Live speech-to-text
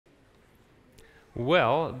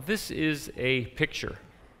Well, this is a picture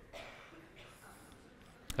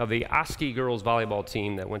of the Oski girls volleyball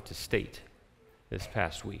team that went to state this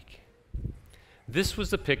past week. This was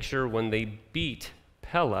the picture when they beat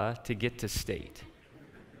Pella to get to state.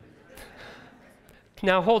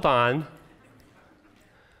 Now, hold on.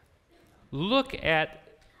 Look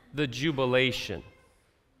at the jubilation.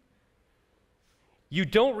 You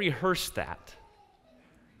don't rehearse that.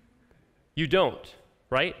 You don't,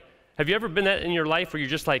 right? Have you ever been that in your life where you're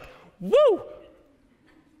just like, woo!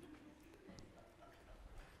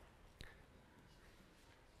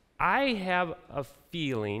 I have a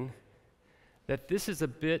feeling that this is a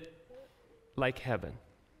bit like heaven.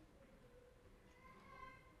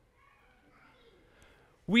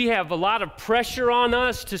 We have a lot of pressure on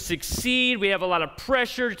us to succeed. We have a lot of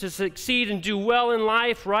pressure to succeed and do well in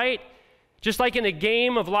life, right? Just like in a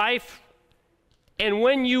game of life. And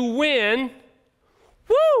when you win,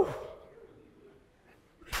 woo!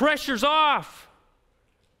 Pressure's off.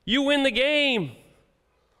 You win the game.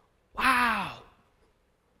 Wow.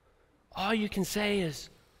 All you can say is,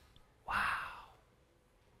 wow.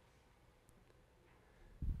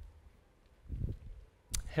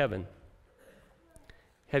 Heaven.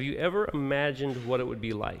 Have you ever imagined what it would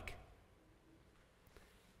be like?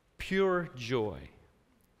 Pure joy.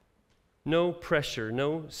 No pressure,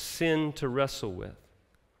 no sin to wrestle with.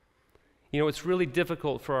 You know, it's really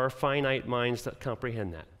difficult for our finite minds to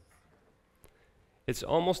comprehend that. It's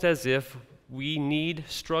almost as if we need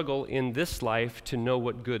struggle in this life to know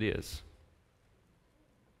what good is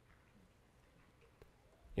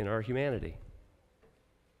in our humanity.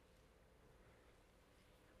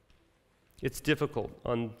 It's difficult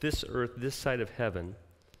on this earth, this side of heaven,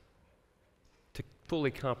 to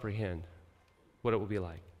fully comprehend what it will be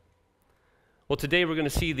like. Well, today we're going to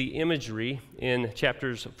see the imagery in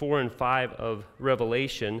chapters 4 and 5 of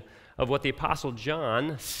Revelation of what the Apostle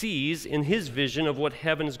John sees in his vision of what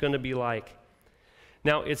heaven is going to be like.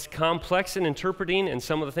 Now, it's complex in interpreting, and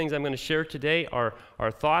some of the things I'm going to share today are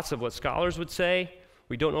thoughts of what scholars would say.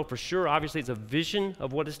 We don't know for sure. Obviously, it's a vision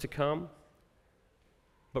of what is to come,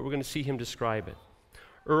 but we're going to see him describe it.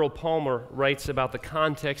 Earl Palmer writes about the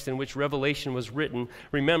context in which Revelation was written.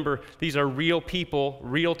 Remember, these are real people,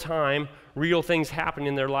 real time, real things happen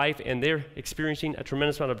in their life, and they're experiencing a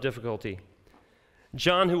tremendous amount of difficulty.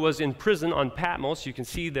 John, who was in prison on Patmos, you can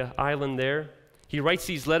see the island there, he writes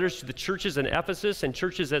these letters to the churches in Ephesus and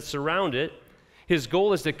churches that surround it. His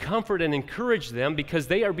goal is to comfort and encourage them because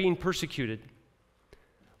they are being persecuted.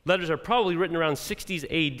 Letters are probably written around 60s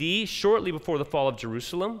AD, shortly before the fall of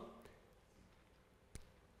Jerusalem.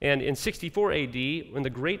 And in 64 AD, when the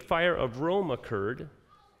Great Fire of Rome occurred,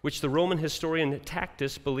 which the Roman historian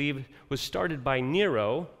Tacitus believed was started by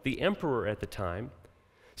Nero, the emperor at the time,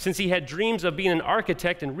 since he had dreams of being an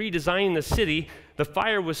architect and redesigning the city, the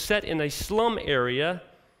fire was set in a slum area,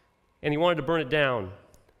 and he wanted to burn it down.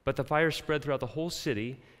 But the fire spread throughout the whole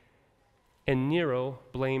city, and Nero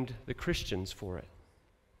blamed the Christians for it.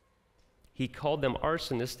 He called them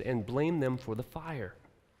arsonists and blamed them for the fire,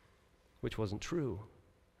 which wasn't true.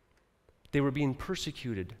 They were being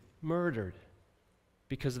persecuted, murdered,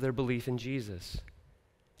 because of their belief in Jesus.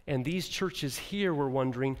 And these churches here were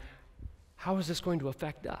wondering, how is this going to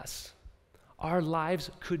affect us? Our lives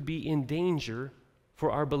could be in danger for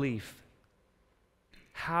our belief.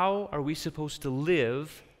 How are we supposed to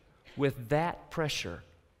live with that pressure?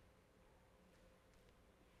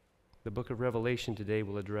 The book of Revelation today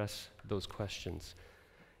will address those questions.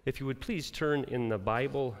 If you would please turn in the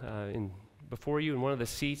Bible before you in one of the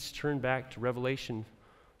seats, turn back to Revelation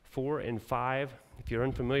 4 and 5. If you're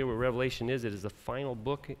unfamiliar with what Revelation is, it is the final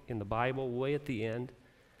book in the Bible, way at the end.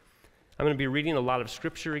 I'm going to be reading a lot of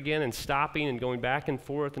scripture again and stopping and going back and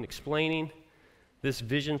forth and explaining this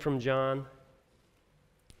vision from John.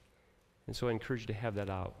 And so I encourage you to have that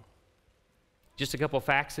out. Just a couple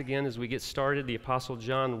facts again as we get started. The Apostle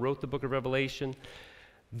John wrote the book of Revelation.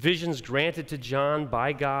 Visions granted to John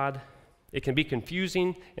by God. It can be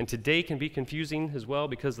confusing, and today can be confusing as well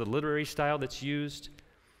because of the literary style that's used.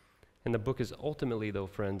 And the book is ultimately, though,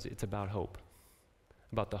 friends, it's about hope,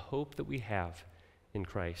 about the hope that we have in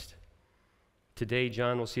Christ. Today,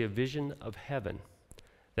 John will see a vision of heaven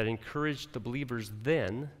that encouraged the believers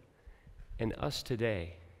then and us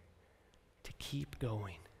today to keep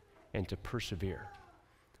going and to persevere.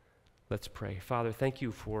 Let's pray. Father, thank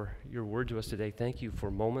you for your word to us today. Thank you for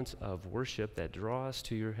moments of worship that draw us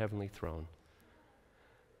to your heavenly throne.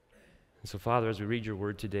 And so, Father, as we read your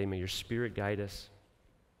word today, may your Spirit guide us,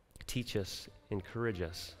 teach us, encourage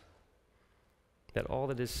us, that all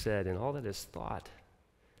that is said and all that is thought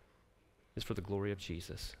is for the glory of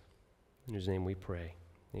Jesus. In his name we pray.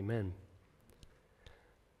 Amen.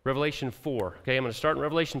 Revelation 4. Okay, I'm going to start in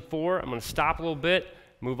Revelation 4. I'm going to stop a little bit,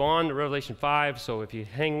 move on to Revelation 5. So if you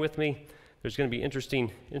hang with me, there's going to be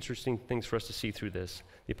interesting things for us to see through this.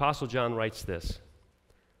 The Apostle John writes this.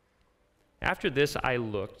 After this I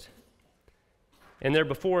looked, and there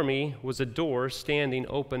before me was a door standing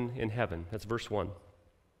open in heaven. That's verse 1.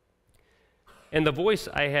 And the voice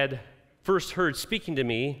I had first heard speaking to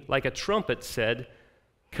me like a trumpet said,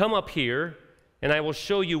 "Come up here, and I will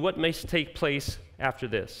show you what may take place after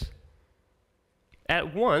this."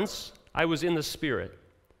 At once I was in the Spirit,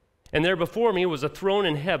 and there before me was a throne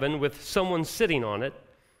in heaven with someone sitting on it,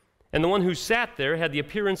 and the one who sat there had the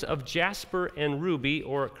appearance of jasper and ruby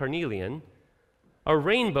or carnelian. A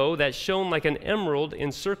rainbow that shone like an emerald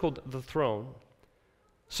encircled the throne.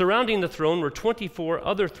 Surrounding the throne were 24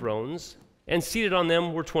 other thrones, and seated on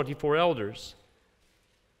them were 24 elders.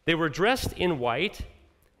 They were dressed in white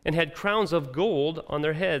and had crowns of gold on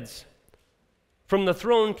their heads. From the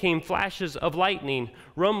throne came flashes of lightning,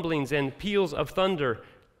 rumblings, and peals of thunder.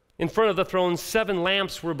 In front of the throne, 7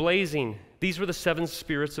 lamps were blazing. These were the 7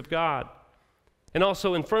 spirits of God. And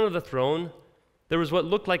also in front of the throne, there was what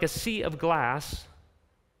looked like a sea of glass,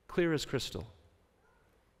 clear as crystal.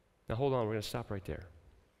 Now hold on, we're going to stop right there.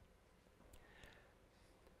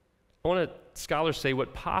 I want scholars say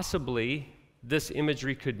what possibly this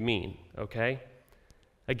imagery could mean, okay?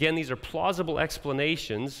 Again, these are plausible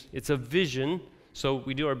explanations. It's a vision, so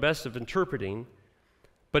we do our best of interpreting,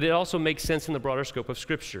 but it also makes sense in the broader scope of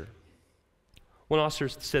Scripture. One author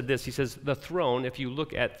said this. He says, the throne, if you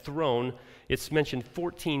look at throne, it's mentioned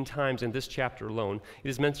 14 times in this chapter alone. It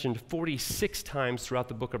is mentioned 46 times throughout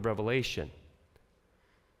the book of Revelation.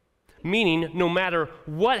 Meaning, no matter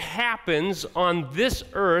what happens on this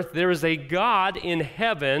earth, there is a God in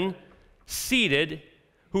heaven seated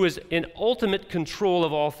who is in ultimate control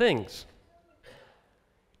of all things.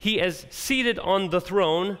 He is seated on the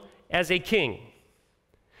throne as a king,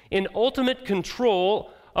 in ultimate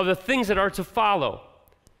control of the things that are to follow.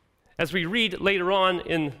 As we read later on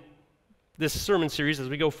in this sermon series, as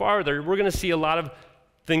we go farther, we're going to see a lot of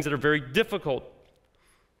things that are very difficult.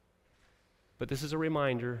 But this is a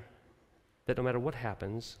reminder that no matter what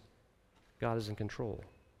happens, God is in control.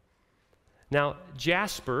 Now,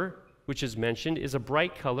 jasper, which is mentioned, is a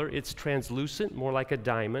bright color. It's translucent, more like a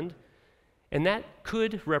diamond. And that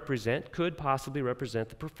could possibly represent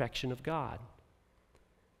the perfection of God.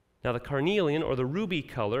 Now, the carnelian, or the ruby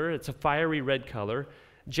color, it's a fiery red color.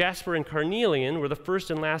 Jasper and carnelian were the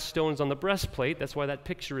first and last stones on the breastplate. That's why that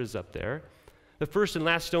picture is up there. The first and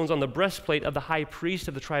last stones on the breastplate of the high priest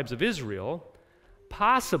of the tribes of Israel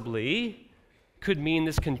possibly could mean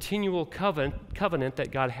this continual covenant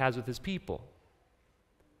that God has with his people.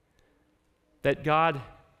 That God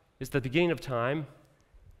is the beginning of time,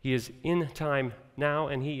 he is in time now,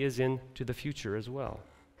 and he is into the future as well.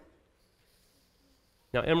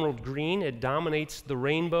 Now, emerald green, it dominates the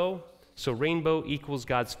rainbow. So rainbow equals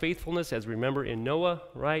God's faithfulness, as we remember in Noah,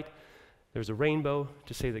 right? There's a rainbow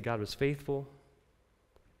to say that God was faithful.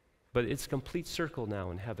 But it's a complete circle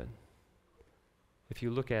now in heaven. If you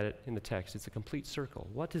look at it in the text, it's a complete circle.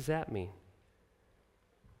 What does that mean?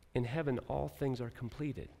 In heaven, all things are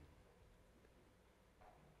completed.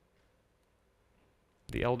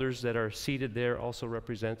 The elders that are seated there also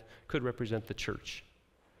could represent the church,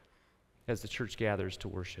 as the church gathers to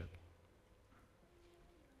worship.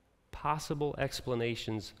 Possible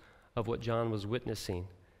explanations of what John was witnessing,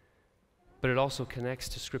 but it also connects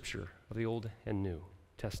to Scripture of the Old and New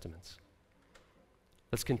Testaments.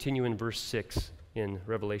 Let's continue in verse 6 in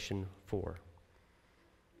Revelation 4.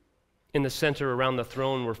 In the center around the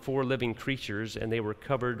throne were 4 living creatures, and they were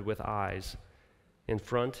covered with eyes in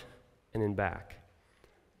front and in back.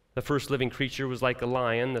 The first living creature was like a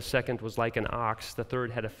lion, the second was like an ox, the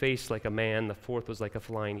third had a face like a man, the fourth was like a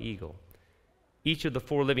flying eagle. Each of the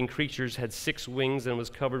 4 living creatures had 6 wings and was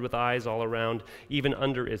covered with eyes all around, even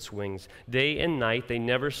under its wings. Day and night they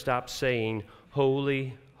never stopped saying,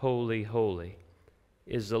 "Holy, holy, holy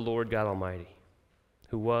is the Lord God Almighty,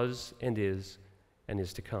 who was and is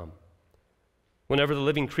to come." Whenever the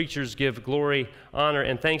living creatures give glory, honor,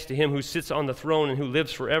 and thanks to him who sits on the throne and who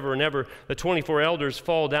lives forever and ever, the 24 elders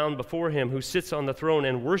fall down before him who sits on the throne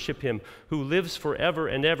and worship him who lives forever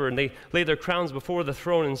and ever. And they lay their crowns before the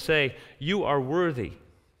throne and say, "You are worthy,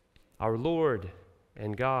 our Lord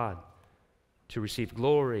and God, to receive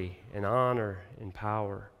glory and honor and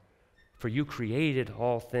power. For you created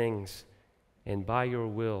all things, and by your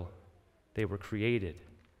will they were created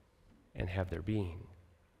and have their being."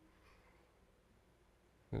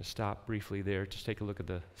 I'm going to stop briefly there. Just take a look at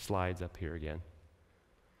the slides up here again.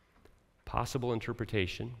 Possible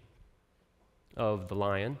interpretation of the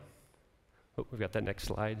lion, Oh, we've got that next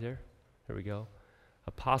slide there. There we go.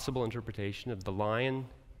 A possible interpretation of the lion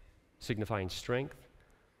signifying strength,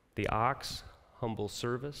 the ox, humble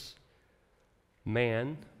service,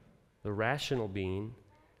 man, the rational being,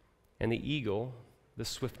 and the eagle, the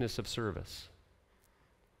swiftness of service.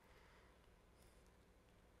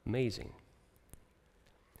 Amazing.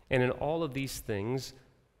 And in all of these things,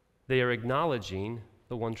 they are acknowledging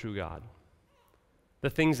the one true God. The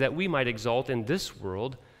things that we might exalt in this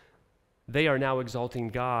world, they are now exalting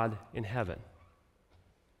God in heaven.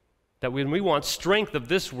 That when we want strength of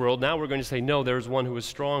this world, now we're going to say, no, there's one who is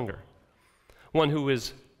stronger, one who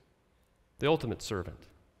is the ultimate servant,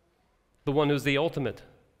 the one who's the ultimate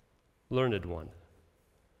learned one,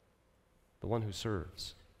 the one who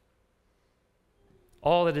serves.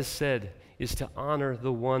 All that is said is to honor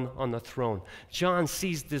the one on the throne. John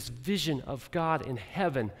sees this vision of God in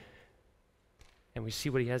heaven, and we see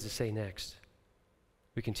what he has to say next.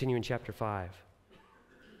 We continue in chapter 5.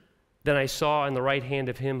 Then I saw in the right hand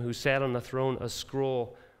of him who sat on the throne a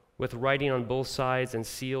scroll with writing on both sides and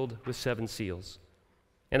sealed with 7 seals.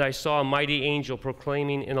 And I saw a mighty angel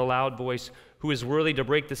proclaiming in a loud voice, "Who is worthy to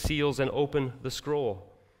break the seals and open the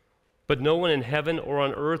scroll?" But no one in heaven or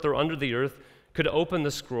on earth or under the earth could open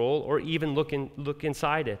the scroll or even look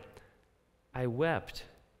inside it. I wept,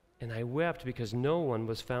 and I wept because no one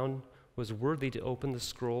was worthy to open the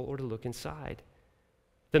scroll or to look inside.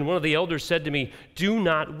 Then one of the elders said to me, "Do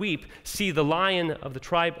not weep. See, the Lion of the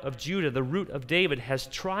tribe of Judah, the Root of David, has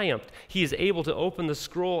triumphed. He is able to open the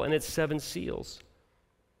scroll and its 7 seals."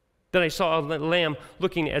 Then I saw a lamb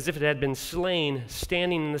looking as if it had been slain,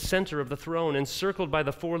 standing in the center of the throne, encircled by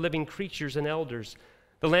the 4 living creatures and elders.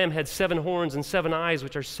 The lamb had 7 horns and 7 eyes,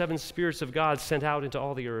 which are 7 spirits of God sent out into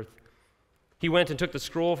all the earth. He went and took the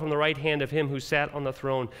scroll from the right hand of him who sat on the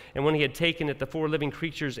throne, and when he had taken it, the 4 living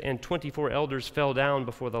creatures and 24 elders fell down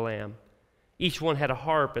before the Lamb. Each one had a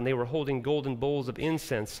harp, and they were holding golden bowls of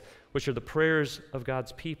incense, which are the prayers of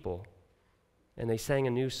God's people. And they sang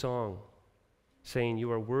a new song, saying,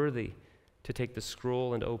 "You are worthy to take the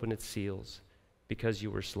scroll and open its seals, because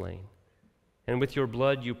you were slain. And with your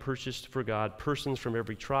blood you purchased for God persons from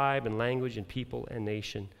every tribe and language and people and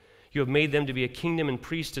nation. You have made them to be a kingdom and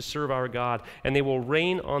priests to serve our God, and they will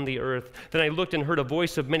reign on the earth." Then I looked and heard a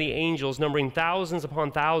voice of many angels, numbering thousands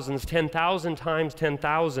upon thousands, 10,000 times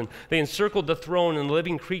 10,000. They encircled the throne and the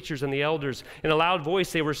living creatures and the elders. In a loud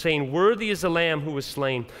voice they were saying, "Worthy is the Lamb who was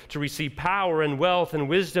slain to receive power and wealth and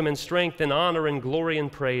wisdom and strength and honor and glory and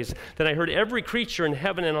praise." Then I heard every creature in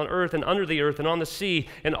heaven and on earth and under the earth and on the sea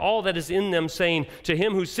and all that is in them saying, "To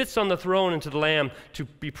him who sits on the throne and to the Lamb, to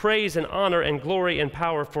be praise and honor and glory and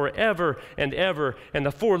power forever and ever." And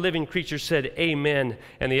the 4 living creatures said, "Amen."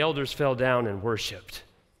 And the elders fell down and worshiped.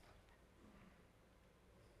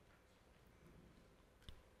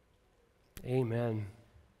 Amen.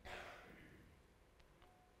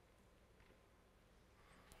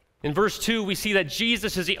 In verse 2, we see that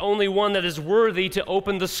Jesus is the only one that is worthy to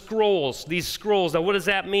open the scrolls, these scrolls. Now, what does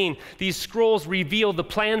that mean? These scrolls reveal the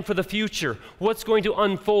plan for the future, what's going to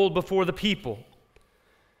unfold before the people.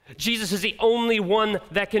 Jesus is the only one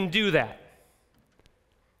that can do that.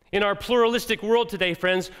 In our pluralistic world today,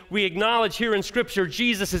 friends, we acknowledge here in Scripture,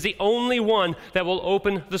 Jesus is the only one that will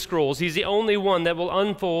open the scrolls. He's the only one that will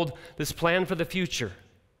unfold this plan for the future.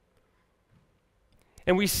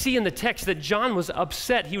 And we see in the text that John was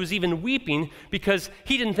upset. He was even weeping because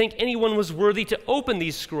he didn't think anyone was worthy to open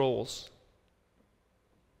these scrolls.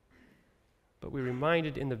 But we're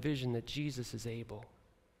reminded in the vision that Jesus is able.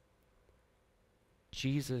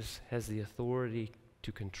 Jesus has the authority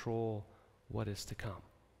to control what is to come.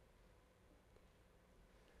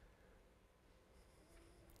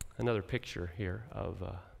 Another picture here of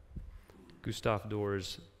Gustav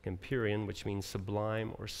Dor's Empyrean, which means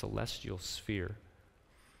sublime or celestial sphere.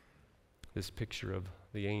 This picture of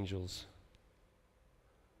the angels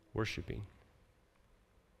worshiping.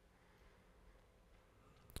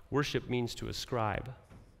 Worship means to ascribe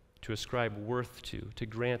worth to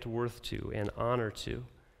grant worth to, and honor to.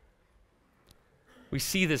 We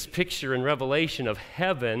see this picture in Revelation of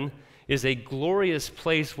heaven is a glorious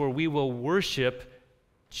place where we will worship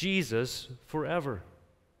Jesus forever.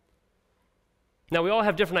 Now, we all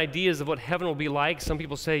have different ideas of what heaven will be like. Some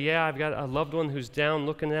people say, yeah, I've got a loved one who's down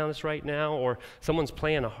looking down at us right now, or someone's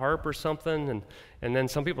playing a harp or something, and then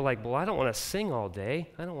some people are like, well, I don't want to sing all day.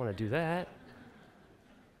 I don't want to do that.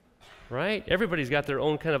 Right? Everybody's got their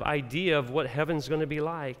own kind of idea of what heaven's going to be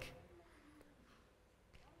like.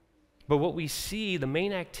 But what we see, the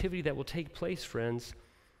main activity that will take place, friends,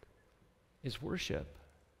 is worship.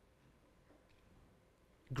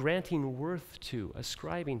 granting worth to,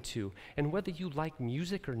 ascribing to. And whether you like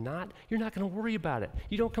music or not, you're not going to worry about it.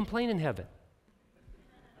 You don't complain in heaven.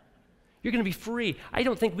 You're going to be free. I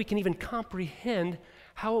don't think we can even comprehend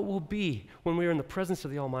how it will be when we are in the presence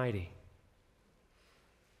of the Almighty.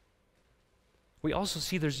 We also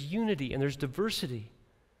see there's unity and there's diversity.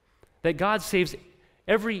 That God saves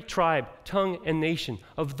every tribe, tongue, and nation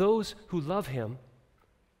of those who love Him.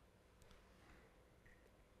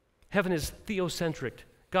 Heaven is theocentric,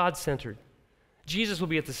 God-centered. Jesus will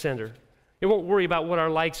be at the center. It won't worry about what our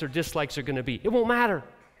likes or dislikes are going to be. It won't matter.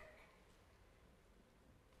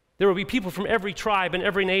 There will be people from every tribe and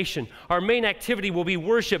every nation. Our main activity will be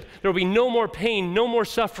worship. There will be no more pain, no more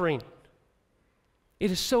suffering.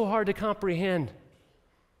 It is so hard to comprehend,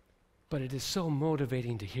 but it is so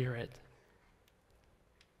motivating to hear it.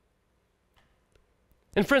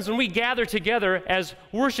 And friends, when we gather together as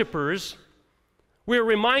worshipers, we are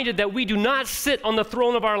reminded that we do not sit on the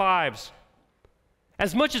throne of our lives.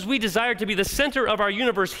 As much as we desire to be the center of our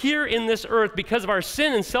universe here in this earth because of our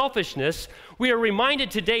sin and selfishness, we are reminded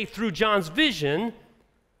today through John's vision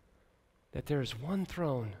that there is one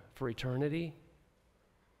throne for eternity.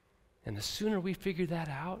 And the sooner we figure that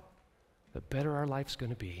out, the better our life's going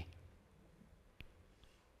to be.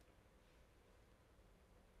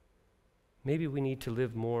 Maybe we need to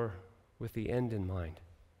live more with the end in mind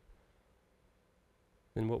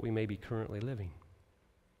than what we may be currently living.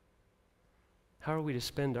 How are we to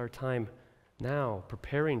spend our time now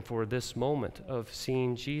preparing for this moment of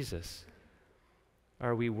seeing Jesus?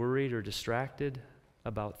 Are we worried or distracted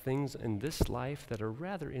about things in this life that are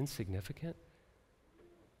rather insignificant?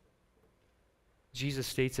 Jesus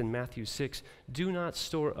states in Matthew 6, "Do not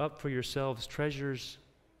store up for yourselves treasures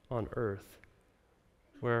on earth,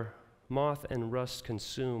 where moth and rust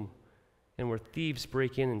consume, and where thieves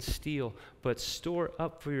break in and steal, but store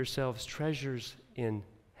up for yourselves treasures in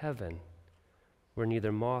heaven, where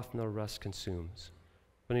neither moth nor rust consumes,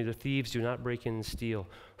 where neither thieves do not break in and steal.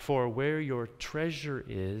 For where your treasure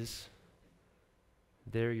is,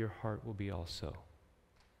 there your heart will be also."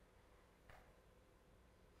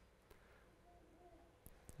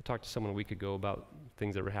 I talked to someone a week ago about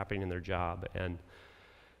things that were happening in their job, and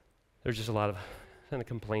there's just a lot of kind of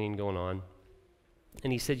complaining going on.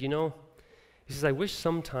 And he said, he says, "I wish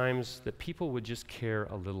sometimes that people would just care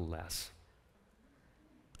a little less."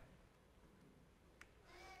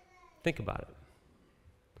 Think about it.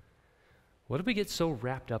 What do we get so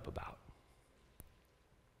wrapped up about?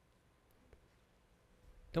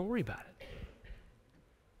 Don't worry about it.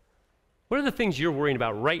 What are the things you're worrying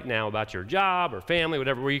about right now about your job or family,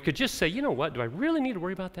 whatever, where you could just say, you know what, do I really need to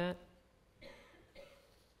worry about that?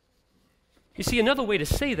 You see, another way to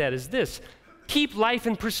say that is this: keep life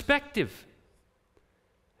in perspective.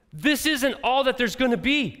 This isn't all that there's going to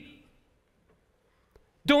be.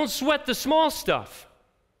 Don't sweat the small stuff.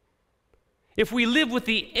 If we live with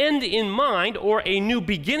the end in mind or a new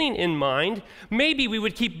beginning in mind, maybe we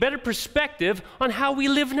would keep better perspective on how we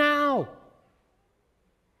live now.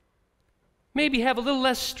 Maybe have a little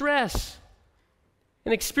less stress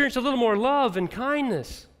and experience a little more love and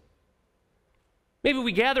kindness. Maybe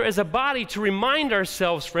we gather as a body to remind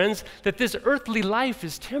ourselves, friends, that this earthly life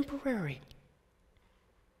is temporary.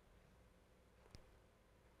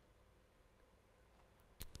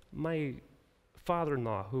 My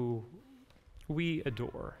father-in-law, who we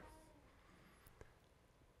adore,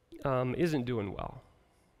 isn't doing well.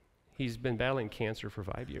 He's been battling cancer for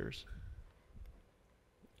 5 years.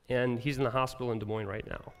 And he's in the hospital in Des Moines right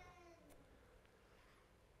now.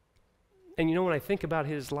 And when I think about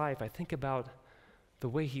his life, I think about the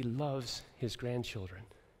way he loves his grandchildren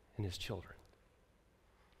and his children.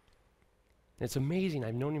 And it's amazing.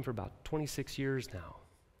 I've known him for about 26 years now.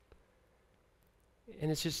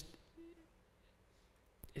 And it's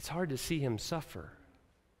hard to see him suffer.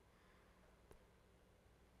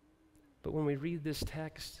 But when we read this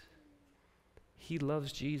text, he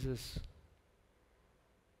loves Jesus.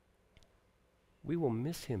 We will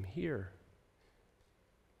miss him here.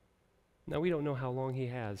 Now, we don't know how long he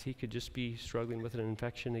has. He could just be struggling with an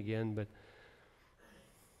infection again, but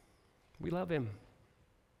we love him.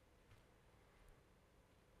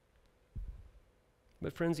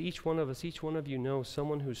 But friends, each one of us, each one of you know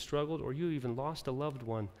someone who's struggled, or you even lost a loved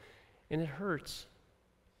one, and it hurts.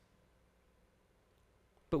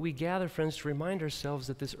 But we gather, friends, to remind ourselves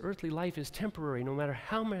that this earthly life is temporary, no matter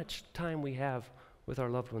how much time we have with our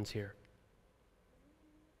loved ones here.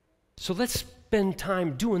 So let's spend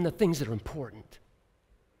time doing the things that are important.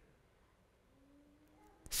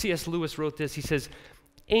 C.S. Lewis wrote this. He says,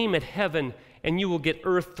 "Aim at heaven and you will get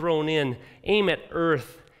earth thrown in. Aim at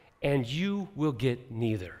earth and you will get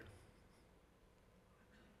neither."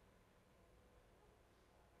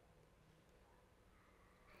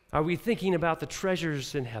 Are we thinking about the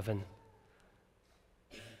treasures in heaven?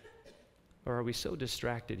 Or are we so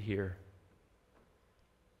distracted here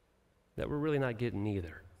that we're really not getting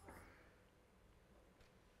either?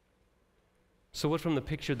 So what from the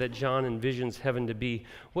picture that John envisions heaven to be,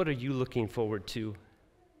 what are you looking forward to?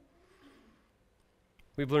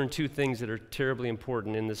 We've learned two things that are terribly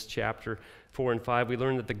important in this chapter 4 and 5. We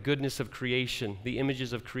learned that the goodness of creation, the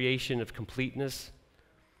images of creation, of completeness,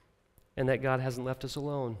 and that God hasn't left us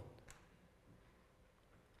alone.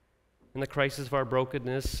 In the crisis of our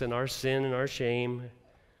brokenness and our sin and our shame,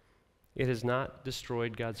 it has not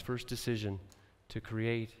destroyed God's first decision to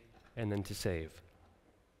create and then to save.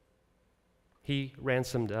 He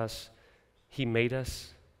ransomed us, He made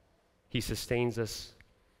us, He sustains us,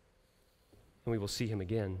 and we will see Him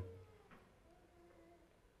again.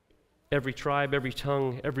 Every tribe, every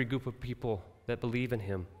tongue, every group of people that believe in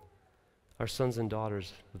Him are sons and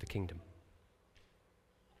daughters of the kingdom.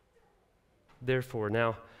 Therefore,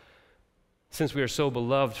 now, since we are so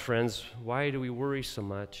beloved, friends, why do we worry so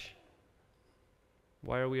much?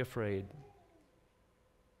 Why are we afraid?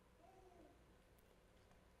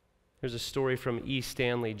 There's a story from E.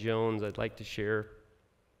 Stanley Jones I'd like to share.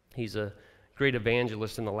 He's a great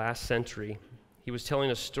evangelist in the last century. He was telling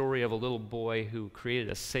a story of a little boy who created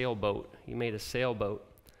a sailboat. He made a sailboat,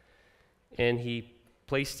 and he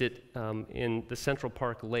placed it in the Central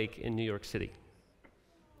Park Lake in New York City.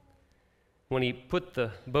 When he put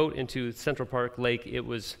the boat into Central Park Lake, it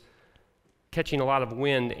was catching a lot of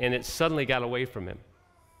wind, and it suddenly got away from him.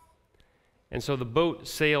 And so the boat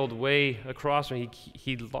sailed way across, and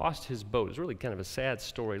he lost his boat. It's really kind of a sad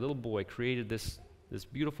story. A little boy created this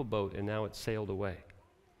beautiful boat, and now it's sailed away.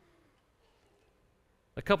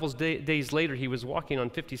 A couple days later, he was walking on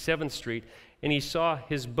 57th Street, and he saw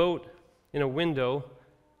his boat in a window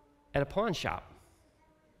at a pawn shop.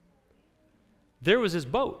 There was his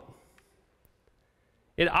boat.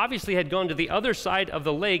 It obviously had gone to the other side of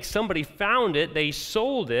the lake. Somebody found it. They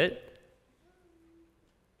sold it.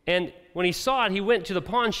 And when he saw it, he went to the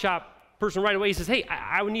pawn shop person right away. He says, "Hey,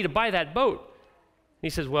 I would need to buy that boat." And he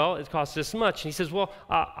says, "Well, it costs this much." And he says, "Well,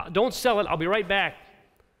 don't sell it. I'll be right back."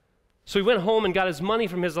 So he went home and got his money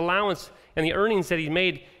from his allowance and the earnings that he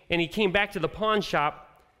made, and he came back to the pawn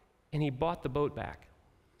shop, and he bought the boat back.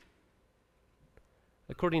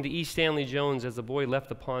 According to E. Stanley Jones, as the boy left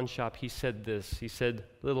the pawn shop, he said this. He said,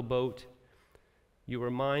 "Little boat, you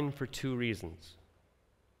were mine for two reasons.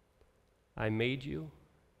 I made you,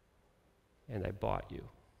 and I bought you."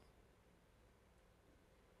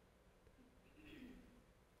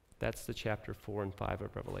 That's the chapter 4 and 5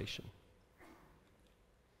 of Revelation.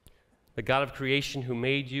 The God of creation who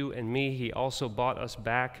made you and me, He also bought us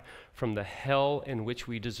back from the hell in which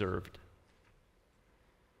we deserved.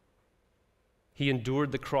 He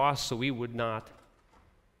endured the cross so we would not.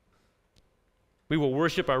 We will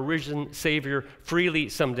worship our risen Savior freely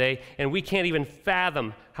someday, and we can't even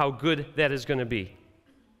fathom how good that is going to be.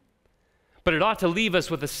 But it ought to leave us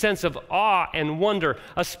with a sense of awe and wonder,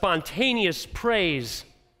 a spontaneous praise.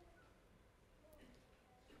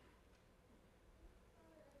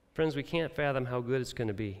 Friends, we can't fathom how good it's going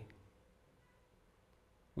to be.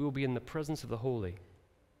 We will be in the presence of the holy.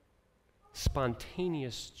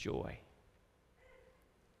 Spontaneous joy.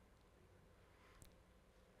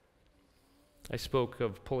 I spoke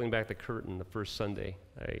of pulling back the curtain the first Sunday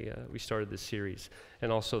we started this series,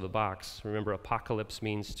 and also the box. Remember, apocalypse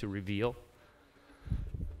means to reveal.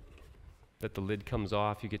 That the lid comes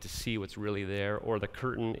off, you get to see what's really there, or the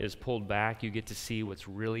curtain is pulled back, you get to see what's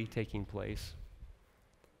really taking place.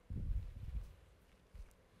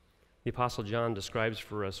 The Apostle John describes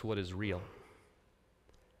for us what is real.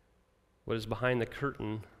 What is behind the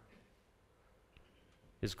curtain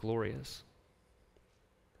is glorious.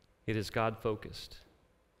 It is God-focused,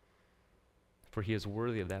 for He is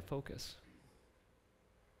worthy of that focus.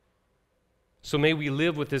 So may we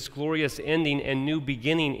live with this glorious ending and new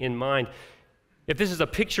beginning in mind. If this is a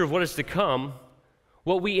picture of what is to come,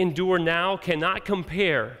 what we endure now cannot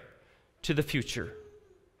compare to the future.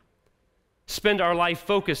 Spend our life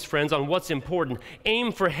focused, friends, on what's important.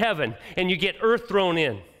 Aim for heaven, and you get earth thrown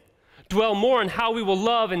in. Dwell more on how we will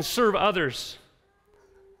love and serve others.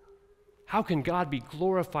 How can God be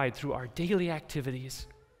glorified through our daily activities?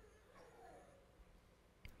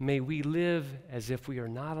 May we live as if we are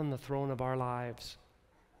not on the throne of our lives,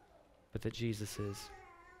 but that Jesus is.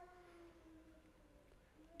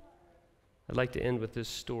 I'd like to end with this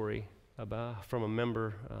story from a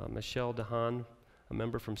member, Michelle DeHaan, a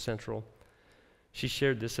member from Central. She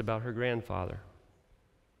shared this about her grandfather.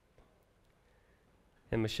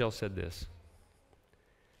 And Michelle said this: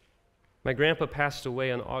 "My grandpa passed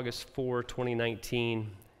away on August 4,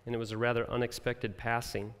 2019, and it was a rather unexpected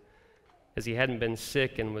passing, as he hadn't been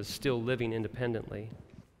sick and was still living independently.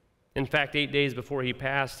 In fact, 8 days before he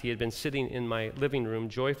passed, he had been sitting in my living room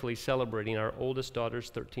joyfully celebrating our oldest daughter's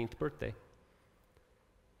 13th birthday.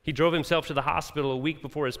 He drove himself to the hospital a week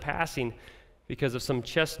before his passing because of some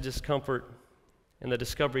chest discomfort, and the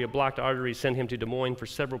discovery of blocked arteries sent him to Des Moines for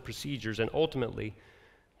several procedures, and ultimately,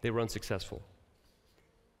 they were unsuccessful.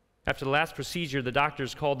 After the last procedure, the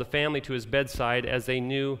doctors called the family to his bedside as they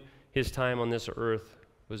knew his time on this earth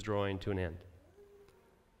was drawing to an end.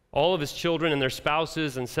 All of his children and their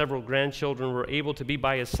spouses and several grandchildren were able to be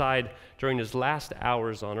by his side during his last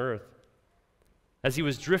hours on earth. As he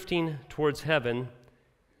was drifting towards heaven,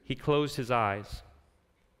 he closed his eyes,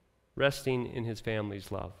 resting in his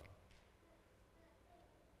family's love.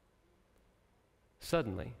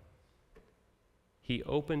 Suddenly, he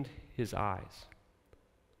opened his eyes,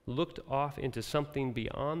 looked off into something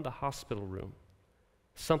beyond the hospital room,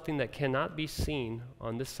 something that cannot be seen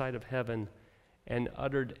on this side of heaven, and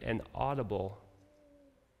uttered an audible,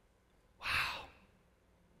 "Wow."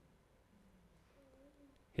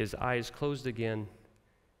 His eyes closed again,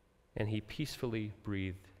 and he peacefully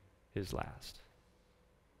breathed his last.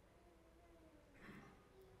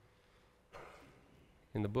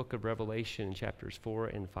 In the book of Revelation, in chapters 4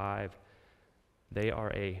 and 5, they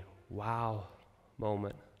are a wow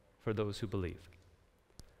moment for those who believe.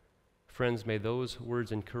 Friends, may those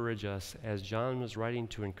words encourage us as John was writing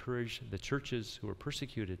to encourage the churches who were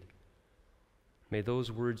persecuted. May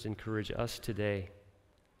those words encourage us today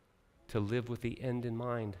to live with the end in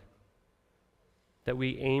mind, that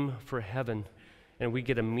we aim for heaven and we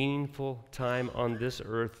get a meaningful time on this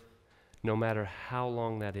earth, no matter how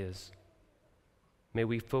long that is. May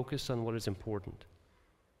we focus on what is important,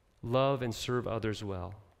 love and serve others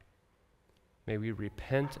well. May we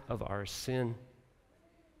repent of our sin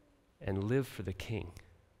and live for the King,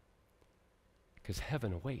 because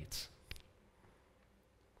heaven awaits.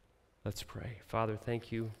 Let's pray. Father,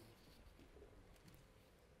 thank you.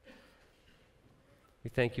 We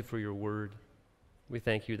thank you for your word. We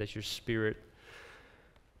thank you that your Spirit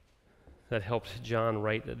that helped John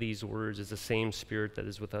write these words is the same Spirit that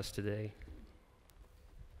is with us today.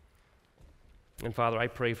 And Father, I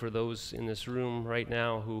pray for those in this room right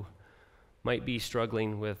now who might be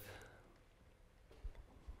struggling with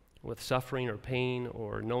suffering or pain,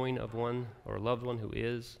 or knowing of one or a loved one who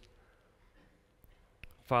is.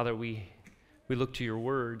 Father, we look to your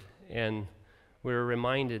word, and we're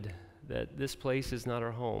reminded that this place is not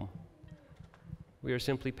our home. We are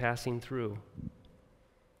simply passing through.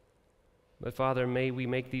 But Father, may we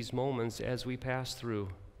make these moments as we pass through.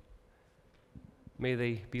 May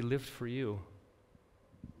they be lived for you.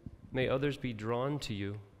 May others be drawn to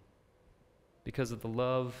you because of the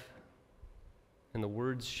love and the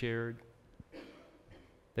words shared,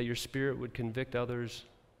 that your Spirit would convict others,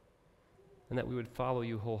 and that we would follow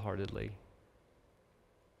you wholeheartedly.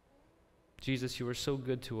 Jesus, you are so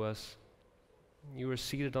good to us. You are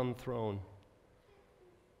seated on the throne.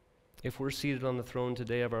 If we're seated on the throne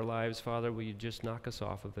today of our lives, Father, will you just knock us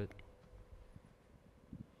off of it?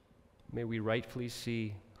 May we rightfully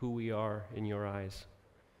see who we are in your eyes.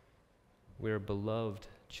 We are beloved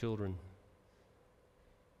children.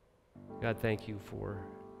 God, thank you for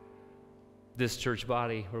this church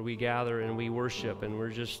body where we gather and we worship, and we're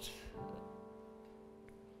just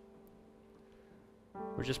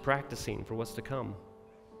practicing for what's to come.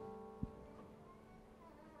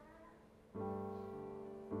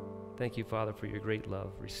 Thank you, Father, for your great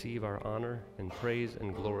love. Receive our honor and praise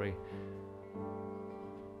and glory,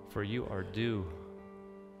 for you are due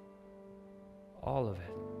all of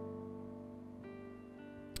it.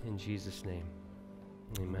 In Jesus' name,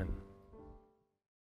 amen.